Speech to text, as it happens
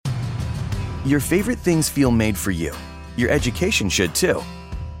Your favorite things feel made for you. Your education should too.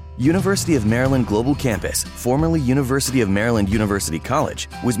 University of Maryland Global Campus, formerly University of Maryland University College,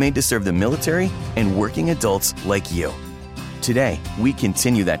 was made to serve the military and working adults like you. Today, we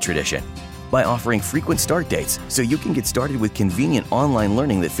continue that tradition by offering frequent start dates so you can get started with convenient online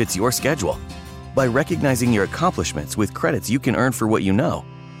learning that fits your schedule, by recognizing your accomplishments with credits you can earn for what you know,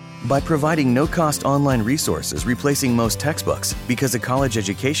 by providing no-cost online resources replacing most textbooks because a college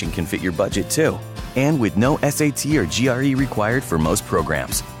education can fit your budget too, and with no SAT or GRE required for most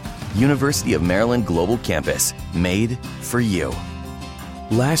programs. University of Maryland Global Campus, made for you.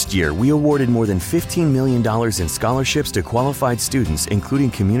 Last year, we awarded more than $15 million in scholarships to qualified students, including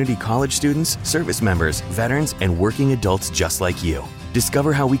community college students, service members, veterans, and working adults just like you.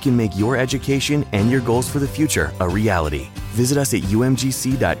 Discover how we can make your education and your goals for the future a reality. Visit us at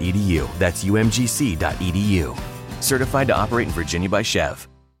umgc.edu. That's umgc.edu. Certified to operate in Virginia by Chev.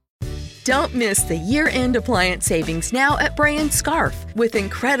 Don't miss the year-end appliance savings now at Bray & Scarf with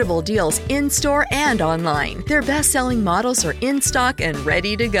incredible deals in-store and online. Their best-selling models are in stock and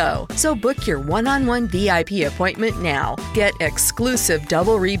ready to go. So book your one-on-one VIP appointment now. Get exclusive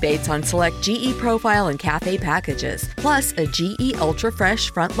double rebates on select GE Profile and Cafe packages, plus a GE Ultra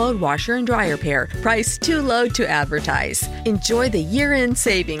Fresh front-load washer and dryer pair, priced too low to advertise. Enjoy the year-end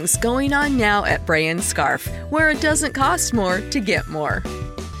savings going on now at Bray & Scarf, where it doesn't cost more to get more.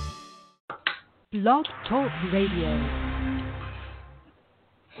 Blog Talk Radio.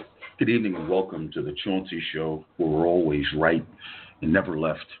 Good evening and welcome to the Chauncey Show, where we're always right and never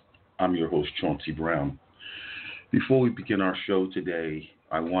left. I'm your host, Chauncey Brown. Before we begin our show today,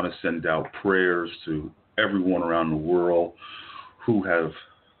 I want to send out prayers to everyone around the world who have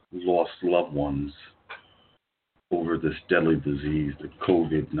lost loved ones over this deadly disease, the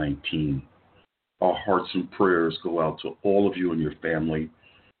COVID-19. Our hearts and prayers go out to all of you and your family,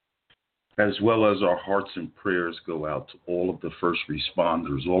 as well as our hearts and prayers go out to all of the first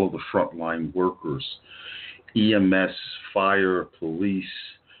responders, all of the frontline workers, EMS, fire, police,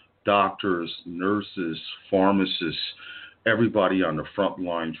 doctors, nurses, pharmacists, everybody on the front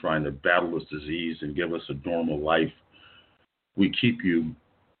line trying to battle this disease and give us a normal life. We keep you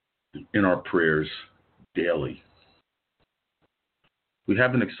in our prayers daily. We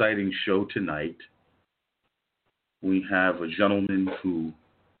have an exciting show tonight. We have a gentleman who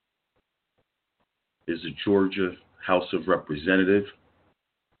is a Georgia House of Representative.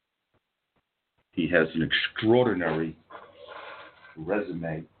 He has an extraordinary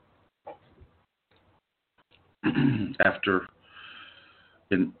resume. After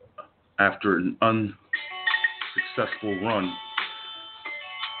an unsuccessful run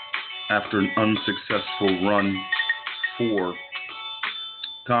for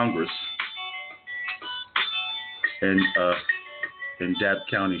Congress and DeKalb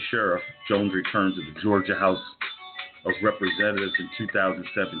County Sheriff, Jones returned to the Georgia House of Representatives in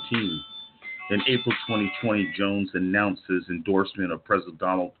 2017. In April 2020, Jones announced his endorsement of President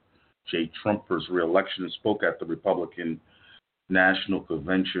Donald J. Trump for his reelection and spoke at the Republican National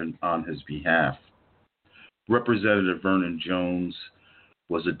Convention on his behalf. Representative Vernon Jones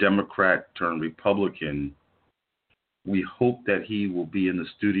was a Democrat turned Republican. We hope that he will be in the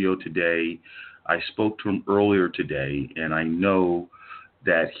studio today. I spoke to him earlier today, and I know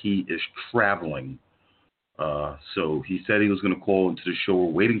that he is traveling. So he said he was going to call into the show.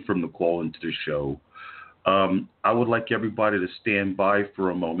 We're waiting for him to call into the show. I would like everybody to stand by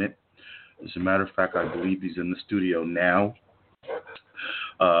for a moment. As a matter of fact, I believe he's in the studio now.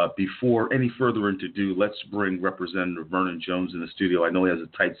 Before any further ado, let's bring Representative Vernon Jones in the studio. I know he has a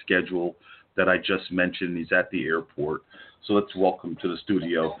tight schedule that I just mentioned. He's at the airport. So let's welcome to the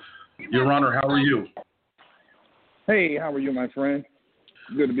studio. Your Honor, how are you? Hey, how are you, my friend?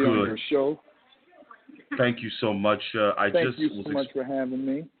 Good to be on your show. Thank you so much. Thank you so much for having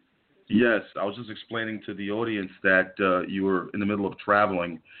me. Yes, I was just explaining to the audience that you were in the middle of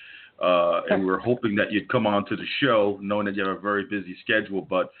traveling, and we were hoping that you'd come on to the show, knowing that you have a very busy schedule,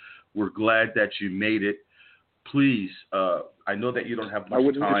 but we're glad that you made it. Please, I know that you don't have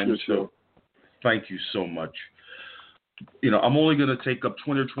much time, so thank you so much. You know, I'm only going to take up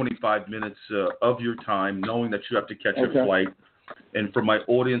 20 or 25 minutes of your time, knowing that you have to catch a flight. And for my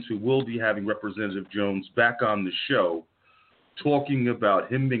audience, we will be having Representative Jones back on the show talking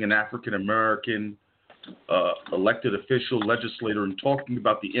about him being an African-American elected official, legislator, and talking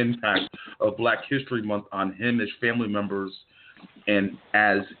about the impact of Black History Month on him, his family members, and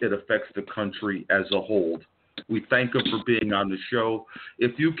as it affects the country as a whole. We thank him for being on the show.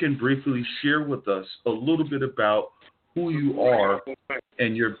 If you can briefly share with us a little bit about who you are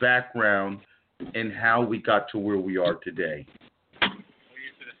and your background and how we got to where we are today.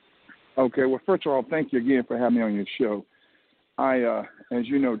 Okay. Well, first of all, thank you again for having me on your show. As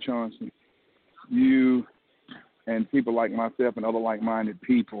you know, Chauncey, you and people like myself and other like-minded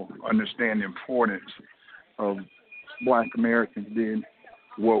people understand the importance of Black Americans being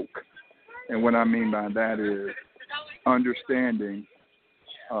woke. And what I mean by that is understanding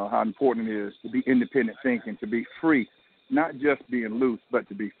how important it is to be independent thinking, to be free, not just being loose, but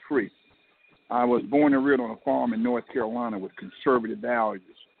to be free. I was born and reared on a farm in North Carolina with conservative values,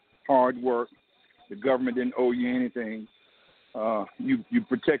 hard work. The government didn't owe you anything. You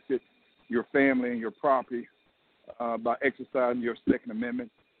protected your family and your property by exercising your Second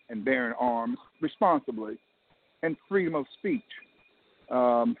Amendment and bearing arms responsibly, and freedom of speech.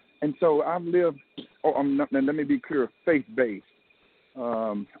 And so I've lived, let me be clear, faith-based.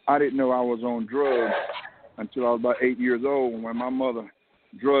 I didn't know I was on drugs until I was about 8 years old, when my mother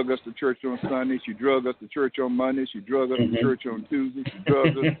drug us to church on Sunday. She drug us to church on Monday. She drug us to church on Tuesday. She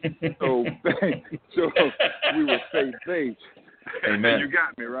drugged us. So we were faith-based. Amen. You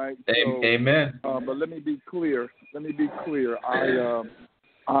got me, right? Amen. But let me be clear.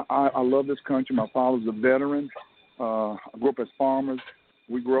 I love this country. My father's a veteran. I grew up as farmers.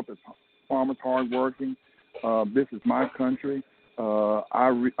 We grew up as farmers, hardworking. This is my country.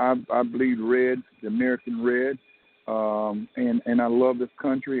 I bleed red, the American red, and I love this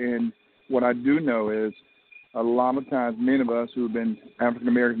country. And what I do know is a lot of times many of us who have been African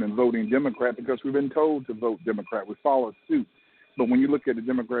American and voting Democrat because we've been told to vote Democrat. We follow suit. But when you look at the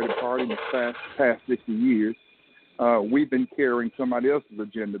Democratic Party in the past 60 years, we've been carrying somebody else's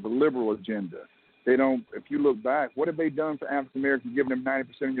agenda, the liberal agenda. They don't. If you look back, what have they done for African Americans, giving them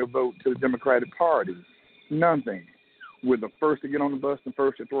 90% of your vote to the Democratic Party? Nothing. We're the first to get on the bus and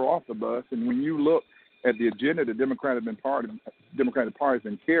first to throw off the bus. And when you look at the agenda the Democratic Party has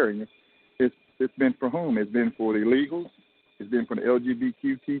been carrying, it's been for whom? It's been for the illegals. It's been for the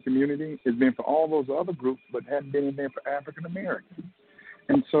LGBTQ community. It's been for all those other groups, but hadn't been in there for African Americans.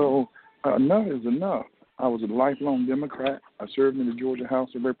 And so enough is enough. I was a lifelong Democrat. I served in the Georgia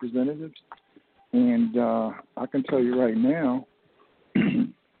House of Representatives. And I can tell you right now,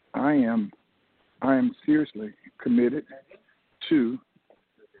 I am seriously committed to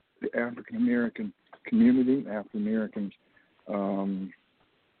the African American community, to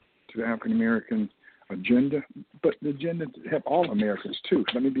the African American agenda, but the agenda to help all Americans too.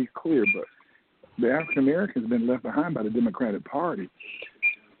 Let me be clear, but the African Americans have been left behind by the Democratic Party.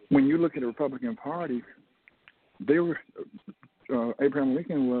 When you look at the Republican Party, Abraham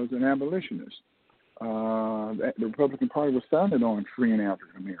Lincoln was an abolitionist. The Republican Party was founded on freeing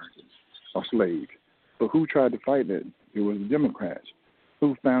African Americans or slaves. But who tried to fight that? It was the Democrats.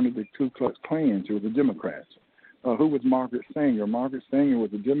 Who founded the Ku Klux Klan? It was the Democrats. Who was Margaret Sanger? Margaret Sanger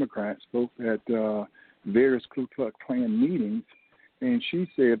was a Democrat, spoke at various Ku Klux Klan meetings, and she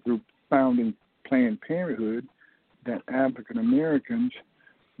said through founding Planned Parenthood that African Americans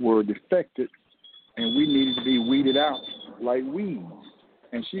were defected and we needed to be weeded out like weeds.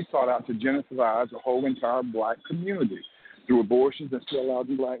 And she sought out to genocide the whole entire black community through abortions that still allowed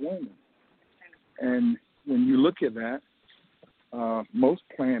in black women. And when you look at that, most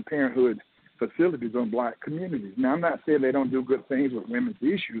Planned Parenthood facilities on black communities. Now, I'm not saying they don't do good things with women's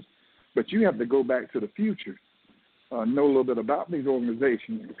issues, but you have to go back to the future, know a little bit about these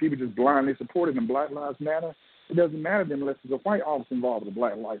organizations. If people just blindly supporting them, Black Lives Matter, it doesn't matter to them unless there's a white officer involved with a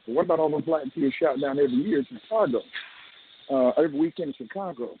black life. So what about all those black kids shot down every year in Chicago, every weekend in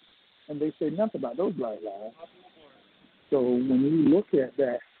Chicago? And they say nothing about those black lives. So when you look at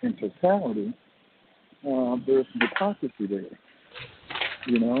that in totality, there's some hypocrisy there,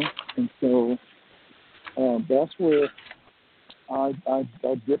 you know? And so that's where I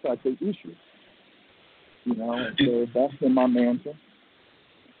take issue, you know? And so that's been my mantra,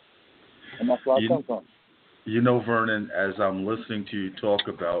 and that's where I come from. You know, Vernon, as I'm listening to you talk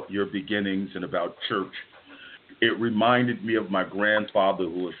about your beginnings and about church, it reminded me of my grandfather,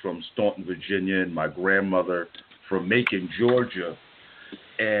 who was from Staunton, Virginia, and my grandmother from Macon, Georgia.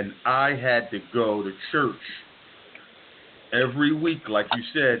 And I had to go to church every week, like you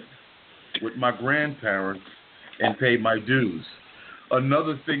said, with my grandparents and pay my dues.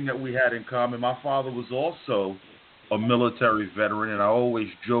 Another thing that we had in common, my father was also a military veteran, and I always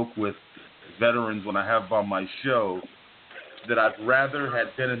joke with veterans when I have on my show that I'd rather have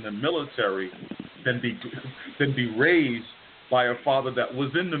been in the military than be raised by a father that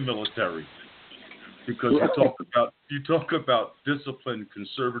was in the military, because you talk about discipline,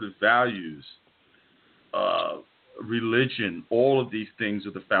 conservative values, religion. All of these things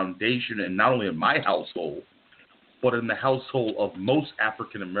are the foundation, and not only in my household, but in the household of most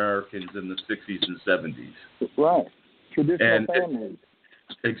African Americans in the 60s and 70s. Right, traditional families.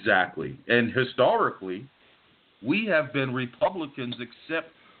 Exactly. And historically, we have been Republicans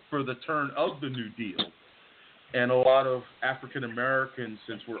except for the turn of the New Deal. And a lot of African Americans,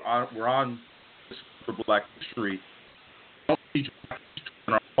 since we're on for Black history, don't teach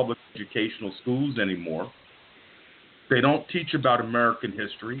in our public educational schools anymore. They don't teach about American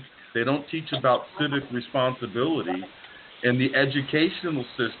history. They don't teach about civic responsibility. And the educational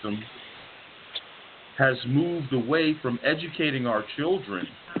system has moved away from educating our children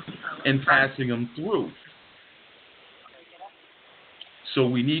and passing them through. So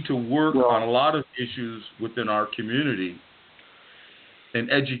we need to work on a lot of issues within our community. And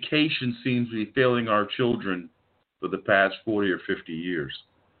education seems to be failing our children for the past 40 or 50 years.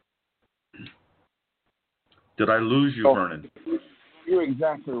 Did I lose you, Vernon? You're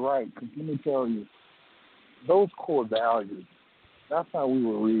exactly right. Because let me tell you, those core values, that's how we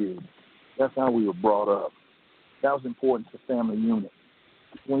were raised. That's how we were brought up. That was important to family unit.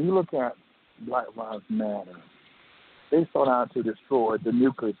 When you look at Black Lives Matter, they sought out to destroy the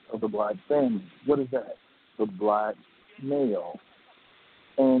nucleus of the black family. What is that? The black male.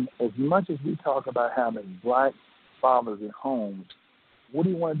 And as much as we talk about having black fathers in homes, what do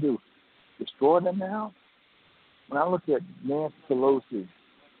you want to do? Destroy them now? When I look at Nancy Pelosi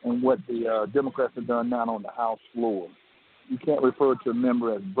and what the Democrats have done now on the House floor, you can't refer to a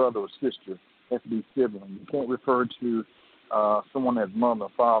member as brother or sister. It has to be sibling. You can't refer to someone as mother or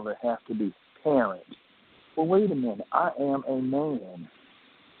father. It has to be parent. Well, wait a minute. I am a man,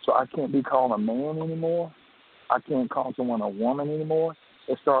 so I can't be called a man anymore. I can't call someone a woman anymore.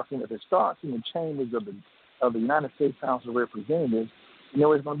 If it starts in the chambers of the United States House of Representatives, you know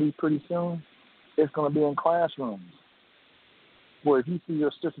what it's going to be pretty soon? It's going to be in classrooms. Where if you see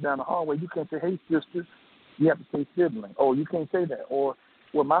your sister down the hallway, you can't say, "Hey, sister." You have to say sibling. Oh, you can't say that. Or,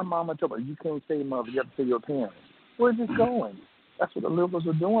 well, my mama told me, you can't say mother. You have to say your parents. Where's this going? That's what the liberals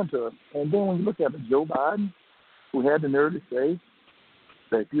are doing to us. And then when you look at it, Joe Biden, who had the nerve to say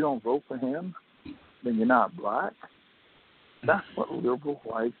that if you don't vote for him, then you're not black. That's what liberal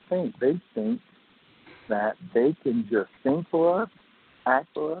whites think. They think that they can just think for us, act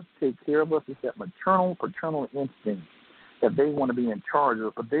for us, take care of us. It's that maternal, paternal instinct that they want to be in charge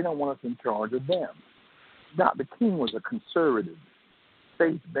of, but they don't want us in charge of them. Dr. King was a conservative,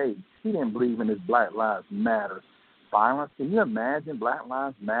 faith-based. He didn't believe in this Black Lives Matter violence. Can you imagine Black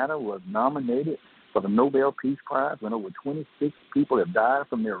Lives Matter was nominated for the Nobel Peace Prize when over 26 people have died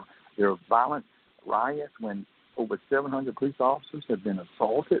from their violent riots, when over 700 police officers have been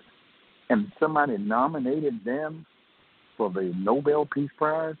assaulted, and somebody nominated them for the Nobel Peace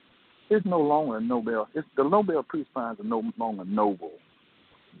Prize? It's no longer a Nobel. The Nobel Peace Prize is no longer noble.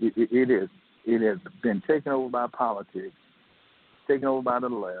 It is. It has been taken over by politics, taken over by the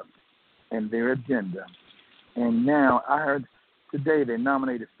left and their agenda. And now I heard today they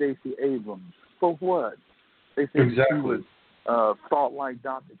nominated Stacey Abrams. For what? They said she was thought like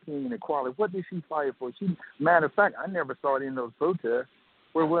Dr. King and equality. What did she fight for? Matter of fact, I never saw it in those protests.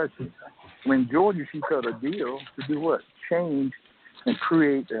 Where was she? When Georgia, she cut a deal to do what? Change and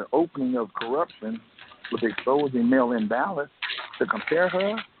create an opening of corruption with exposing mail-in ballots. To compare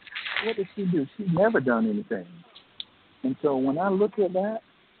her, what did she do? She's never done anything. And so when I look at that,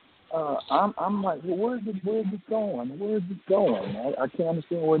 I'm like, well, where's this going? Where is this going? I can't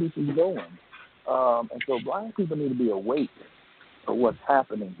understand where this is going. And so black people need to be awake for what's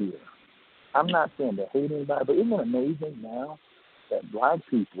happening here. I'm not saying to hate anybody, but isn't it amazing now that black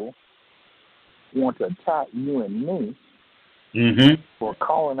people want to attack you and me for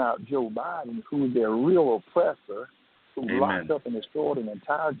calling out Joe Biden, who's their real oppressor, who locked up and destroyed an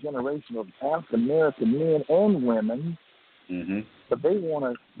entire generation of African American men and women. But they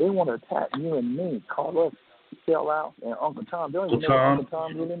want to attack you and me, call us sellouts and Uncle Tom. They don't even know what Uncle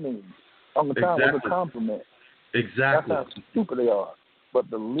Tom really means. Uncle Tom was a compliment. That's how stupid they are. But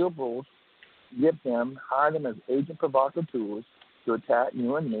the liberals hire them as agent provocateurs to attack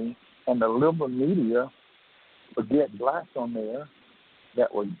you and me, and the liberal media will get blacks on there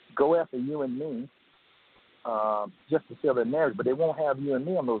that will go after you and me just to sell their narrative. But they won't have you and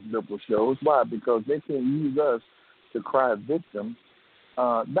me on those liberal shows. Why? Because they can use us to cry victim.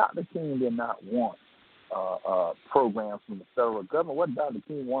 Dr. King did not want programs from the federal government. What Dr.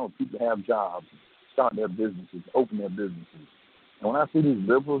 King wanted people to have jobs, start their businesses, open their businesses. And when I see these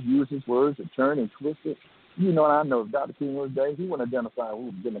liberals use his words to turn and twist it, you know, and I know if Dr. King was there, he wouldn't identify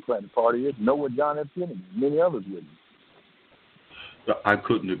who the Democratic Party is, nor would John F. Kennedy. Many others wouldn't. I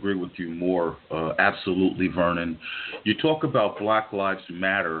couldn't agree with you more. Absolutely, Vernon. You talk about Black Lives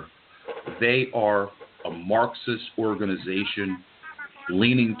Matter. They are a Marxist organization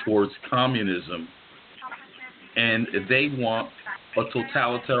leaning towards communism, and they want a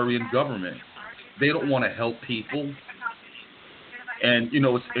totalitarian government. They don't want to help people. And,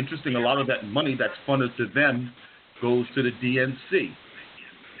 it's interesting, a lot of that money that's funded to them goes to the DNC.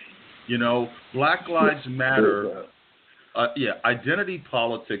 Black Lives Matter, identity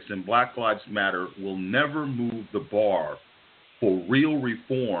politics and Black Lives Matter will never move the bar for real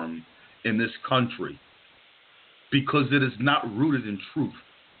reform in this country because it is not rooted in truth.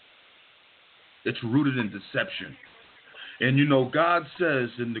 It's rooted in deception. And, God says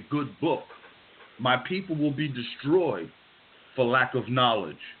in the good book, my people will be destroyed for lack of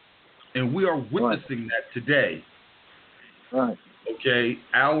knowledge. And we are witnessing that today. Right. Okay?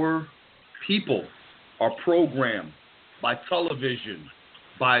 Our people are programmed by television,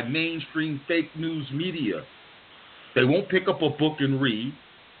 by mainstream fake news media. They won't pick up a book and read.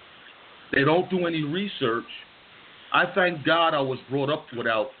 They don't do any research. I thank God I was brought up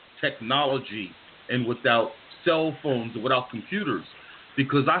without technology and without cell phones and without computers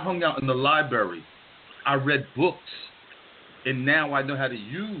because I hung out in the library. I read books, and now I know how to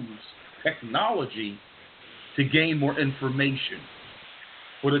use technology to gain more information.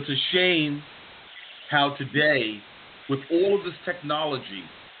 But it's a shame how today, with all of this technology,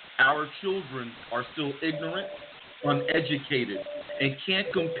 our children are still ignorant, uneducated, and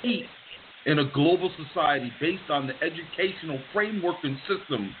can't compete in a global society based on the educational framework and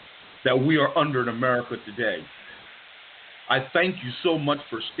system that we are under in America today. I thank you so much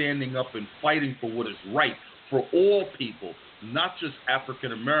for standing up and fighting for what is right for all people, not just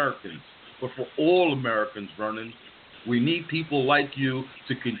African Americans, but for all Americans, Vernon. We need people like you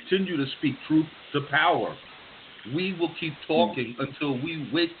to continue to speak truth to power. We will keep talking until we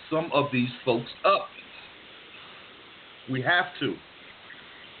wake some of these folks up. We have to.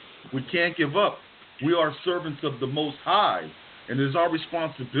 We can't give up. We are servants of the Most High, and it is our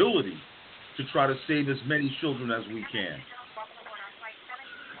responsibility to try to save as many children as we can.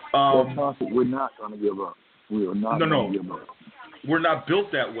 Chauncey, we're not going to give up. We are not going to give up. We're not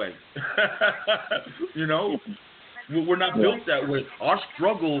built that way. We're not built that way. Our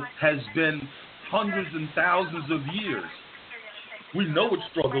struggle has been hundreds and thousands of years. We know what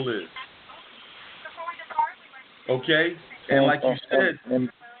struggle is. Okay? And like you said,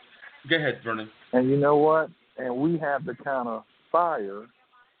 go ahead, Vernon. And you know what? And we have the kind of fire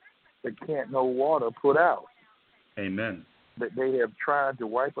that can't no water put out. Amen. That they have tried to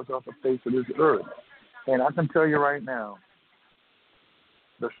wipe us off the face of this earth. And I can tell you right now,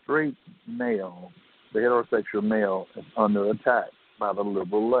 the straight male, the heterosexual male, is under attack by the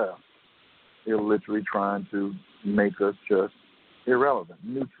liberal left. They're literally trying to make us just irrelevant,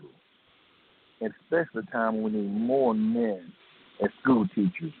 neutral. Especially a time when we need more men as school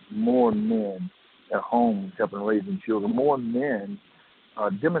teachers, more men at home helping raising children, more men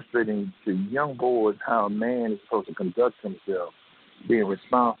demonstrating to young boys how a man is supposed to conduct himself, being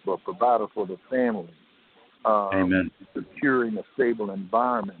responsible, provider for the family, Amen. securing a stable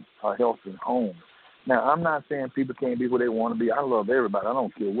environment, a healthy home. Now, I'm not saying people can't be who they want to be. I love everybody. I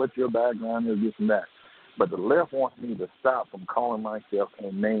don't care what your background is, this and that. But the left wants me to stop from calling myself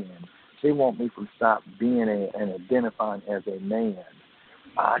a man. They want me to stop being and identifying as a man.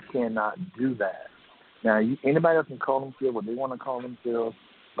 I cannot do that. Now, anybody else can call themselves what they want to call themselves,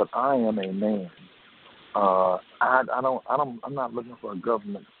 but I am a man. I'm not looking for a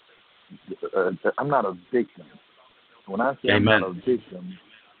government. I'm not a victim. When I say Amen. I'm not a victim,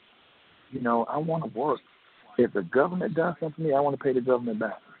 I want to work. If the government does something to me, I want to pay the government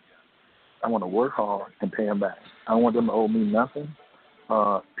back. I want to work hard and pay them back. I want them to owe me nothing.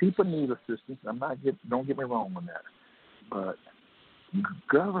 People need assistance. Don't get me wrong on that. But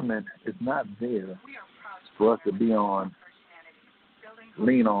government is not there for us to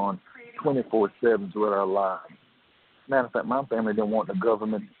lean on 24/7 throughout our lives. Matter of fact, my family didn't want the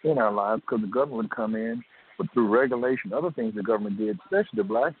government in our lives because the government would come in, but through regulation, other things the government did, especially the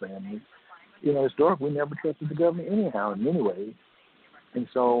black families. Historically, we never trusted the government anyhow in many ways. And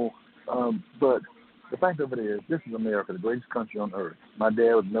so, but the fact of it is, this is America, the greatest country on earth. My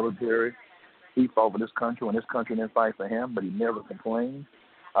dad was military. He fought for this country when this country didn't fight for him, but he never complained.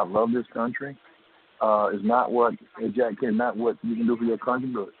 I love this country. It's not what, Jack Kennedy, not what you can do for your country,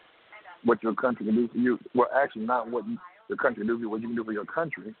 but what your country can do for you. Well, actually, not what your country can do for you, what you can do for your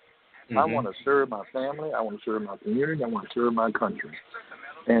country. Mm-hmm. I want to serve my family. I want to serve my community. I want to serve my country.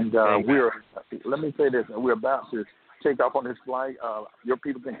 And let me say this, we're about to take off on this flight. Your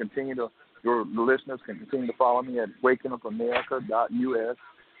people can continue to, your listeners can continue to follow me at wakingupamerica.us.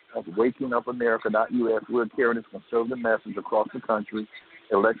 That's wakingupamerica.us. We're carrying this conservative message across the country,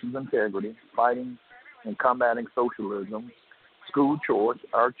 elections integrity, fighting and combating socialism, school choice.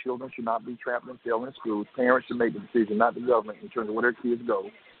 Our children should not be trapped and failed in schools. Parents should make the decision, not the government, in terms of where their kids go.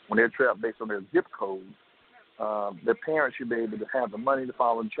 When they're trapped based on their zip code, the parents should be able to have the money to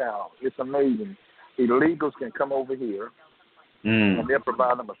follow the child. It's amazing. Illegals can come over here, and they'll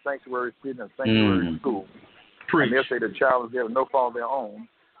provide them a sanctuary city and a sanctuary school. Preach. And they'll say the child is there with no fault of their own.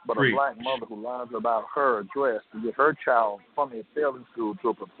 But Preach. a black mother who lies about her address to get her child from a failing school to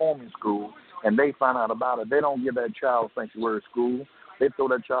a performing school, and they find out about it, they don't give that child sanctuary school. They throw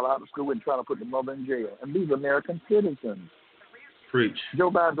that child out of school and try to put the mother in jail. And these are American citizens. Preach.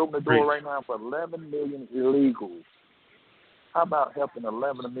 Joe Biden's opening the door Preach. right now for 11 million illegals. How about helping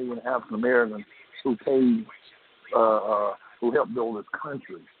 11 million African Americans who paid, who helped build this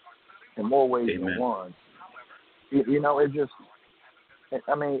country in more ways than one? You know, it just.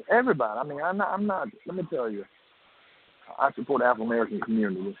 I mean, everybody. I mean, I'm not. Let me tell you, I support the African American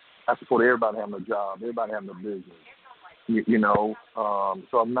community. I support everybody having a job, everybody having a business. You know,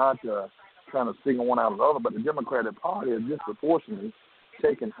 so I'm not trying to single one out of the other. But the Democratic Party is disproportionately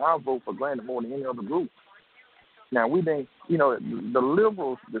taking our vote for granted more than any other group. Now we think, you know, the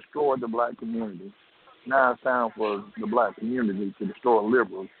liberals destroyed the black community. Now it's time for the black community to destroy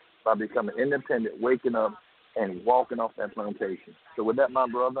liberals by becoming independent, waking up, and walking off that plantation. So with that, my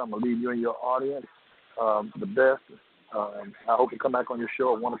brother, I'm going to leave you and your audience the best. I hope to come back on your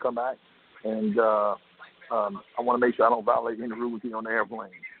show. I want to come back. And I want to make sure I don't violate any rules here on the airplane.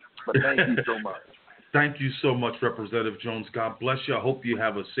 But thank you so much. Thank you so much, Representative Jones. God bless you. I hope you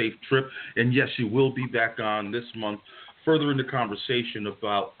have a safe trip. And, yes, you will be back on this month, further in the conversation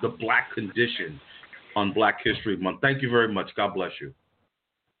about the black condition on Black History Month. Thank you very much. God bless you.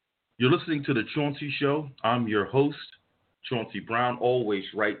 You're listening to The Chauncey Show. I'm your host, Chauncey Brown, always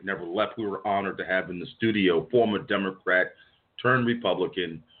right, never left. We were honored to have in the studio former Democrat turned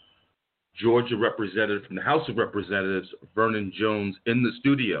Republican, Georgia representative from the House of Representatives, Vernon Jones, in the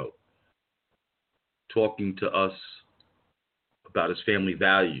studio, talking to us about his family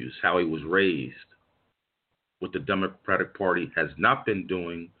values, how he was raised, what the Democratic Party has not been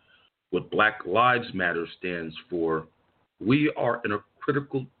doing, what Black Lives Matter stands for. We are in a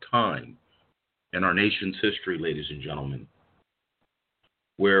critical time in our nation's history, ladies and gentlemen,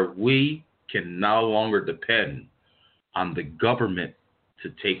 where we can no longer depend on the government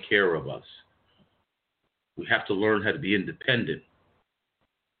to take care of us. We have to learn how to be independent.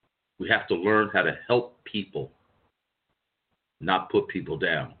 We have to learn how to help people, not put people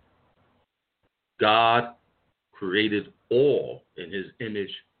down. God created all in his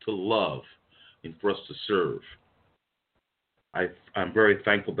image to love and for us to serve. I'm very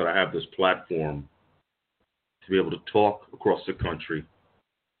thankful that I have this platform to be able to talk across the country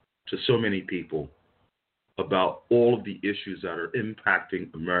to so many people about all of the issues that are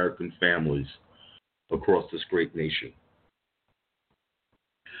impacting American families across this great nation.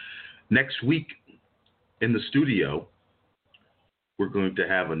 Next week in the studio, we're going to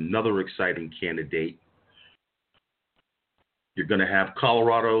have another exciting candidate. You're going to have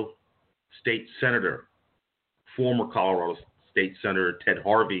Colorado State Senator, former Colorado State Senator Ted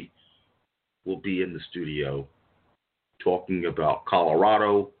Harvey will be in the studio talking about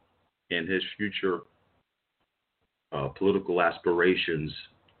Colorado and his future political aspirations,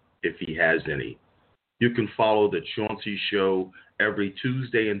 if he has any. You can follow The Chauncey Show every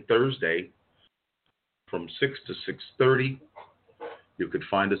Tuesday and Thursday from 6 to 6:30. You can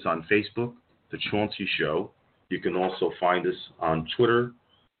find us on Facebook, The Chauncey Show. You can also find us on Twitter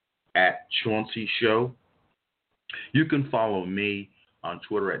at Chauncey Show. You can follow me on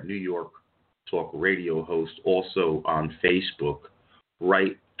Twitter at New York Talk Radio Host, also on Facebook,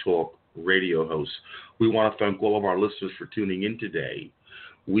 Right Talk Radio Host. We want to thank all of our listeners for tuning in today.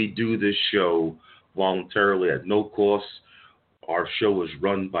 We do this show voluntarily at no cost. Our show is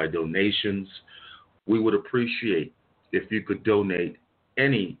run by donations. We would appreciate if you could donate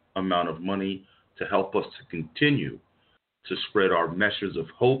any amount of money to help us to continue to spread our message of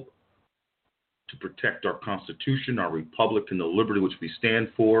hope, to protect our Constitution, our Republic, and the liberty which we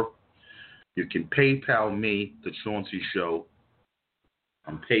stand for. You can PayPal me, The Chauncey Show,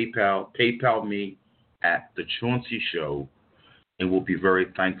 on PayPal me at The Chauncey Show, and we'll be very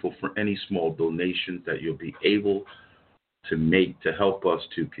thankful for any small donations that you'll be able to make to help us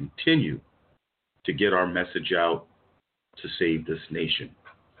to continue to get our message out to save this nation.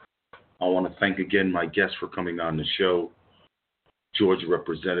 I want to thank again my guest for coming on the show, Georgia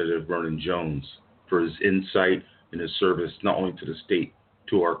Representative Vernon Jones, for his insight and his service not only to the state,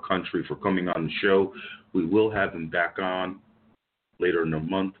 to our country, for coming on the show. We will have him back on later in the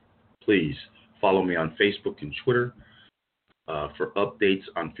month. Please follow me on Facebook and Twitter for updates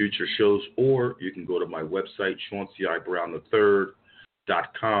on future shows, or you can go to my website,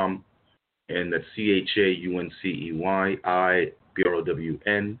 ChaunceyBrown3rd.com, and that's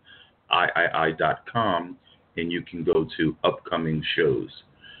ChaunceyBrownIII.com, and you can go to upcoming shows.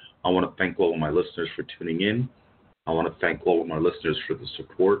 I want to thank all of my listeners for tuning in. I want to thank all of my listeners for the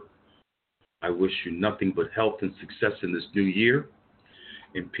support. I wish you nothing but health and success in this new year,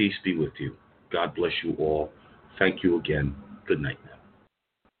 and peace be with you. God bless you all. Thank you again. Good night now.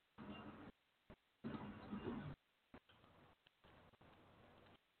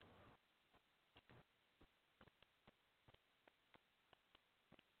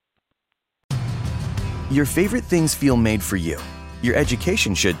 Your favorite things feel made for you. Your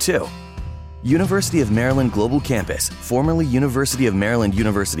education should too. University of Maryland Global Campus, formerly University of Maryland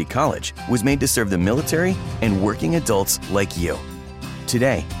University College, was made to serve the military and working adults like you.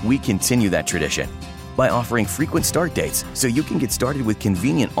 Today, we continue that tradition by offering frequent start dates so you can get started with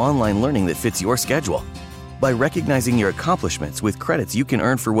convenient online learning that fits your schedule, by recognizing your accomplishments with credits you can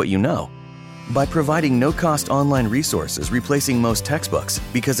earn for what you know, by providing no-cost online resources replacing most textbooks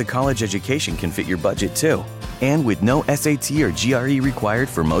because a college education can fit your budget too, and with no SAT or GRE required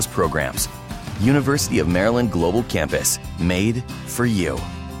for most programs. University of Maryland Global Campus, made for you.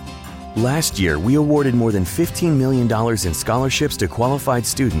 Last year, we awarded more than $15 million in scholarships to qualified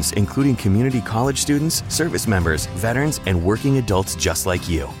students, including community college students, service members, veterans, and working adults just like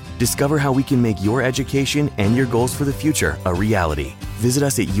you. Discover how we can make your education and your goals for the future a reality. Visit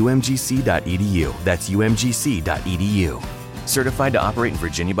us at umgc.edu. That's umgc.edu. Certified to operate in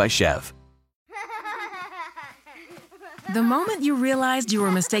Virginia by Chev. The moment you realized you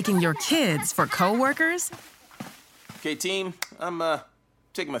were mistaking your kids for coworkers. Okay, team, I'm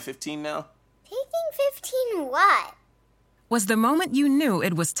taking my 15 now. Taking 15 what? Was the moment you knew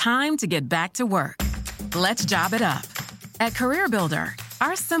it was time to get back to work. Let's job it up. At CareerBuilder,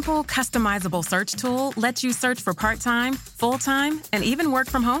 our simple, customizable search tool lets you search for part-time, full-time, and even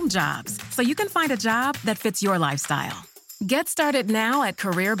work-from-home jobs, so you can find a job that fits your lifestyle. Get started now at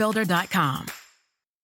CareerBuilder.com.